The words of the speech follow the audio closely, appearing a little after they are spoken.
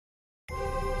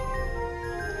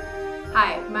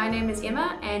Hi, my name is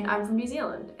Emma and I'm from New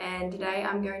Zealand, and today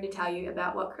I'm going to tell you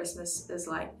about what Christmas is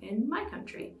like in my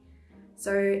country.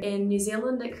 So in New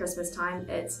Zealand at Christmas time,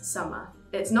 it's summer.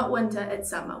 It's not winter, it's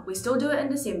summer. We still do it in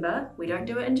December. We don't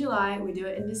do it in July, we do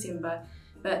it in December,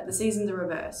 but the seasons are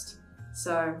reversed.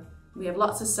 So we have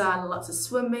lots of sun, lots of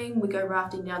swimming, we go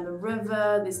rafting down the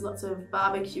river, there's lots of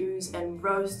barbecues and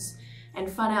roasts and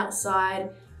fun outside.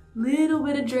 Little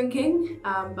bit of drinking,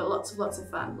 but lots of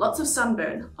fun. Lots of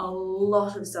sunburn, a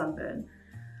lot of sunburn,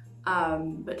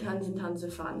 but tons and tons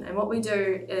of fun. And what we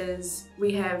do is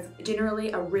we have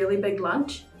generally a really big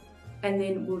lunch, and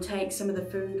then we'll take some of the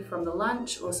food from the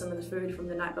lunch or some of the food from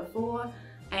the night before,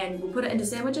 and we'll put it into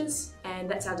sandwiches, and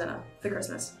that's our dinner for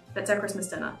Christmas. That's our Christmas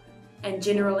dinner. And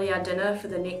generally our dinner for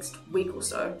the next week or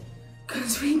so,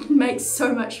 because we make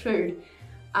so much food.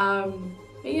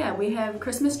 But yeah, we have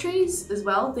Christmas trees as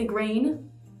well. They're green.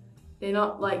 They're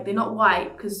not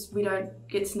white because we don't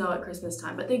get snow at Christmas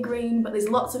time, but they're green, but there's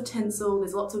lots of tinsel,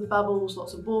 there's lots of bubbles,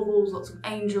 lots of baubles, lots of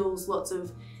angels, lots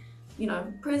of, you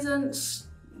know, presents,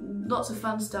 lots of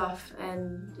fun stuff,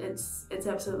 and it's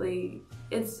absolutely,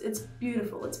 it's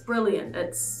beautiful, it's brilliant,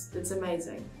 it's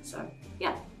amazing. So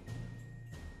yeah.